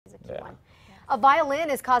one. A violin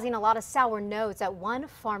is causing a lot of sour notes at one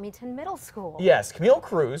Farmington middle school. Yes, Camille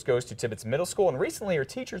Cruz goes to Tibbetts Middle School, and recently her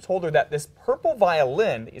teacher told her that this purple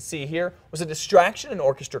violin that you see here was a distraction in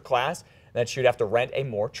orchestra class, and that she would have to rent a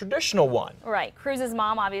more traditional one. Right. Cruz's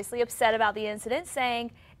mom obviously upset about the incident,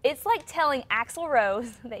 saying it's like telling Axl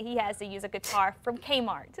Rose that he has to use a guitar from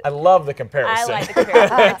Kmart. I love the comparison. I like the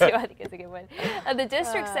comparison too. I think it's a good one. The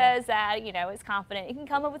district says that, you know, it's confident it can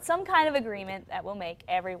come up with some kind of agreement that will make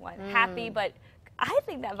everyone happy, but I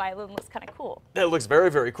think that violin looks kind of cool. That looks very,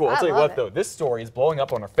 very cool. I'll tell you what, though, this story is blowing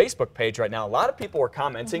up on our Facebook page right now. A lot of people are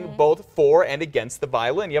commenting both for and against the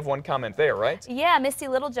violin. You have one comment there, right? Yeah, Misty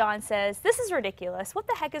Littlejohn says, this is ridiculous. What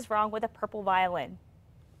the heck is wrong with a purple violin?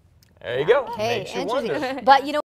 There you go. Okay, Makes you wonder. But you know.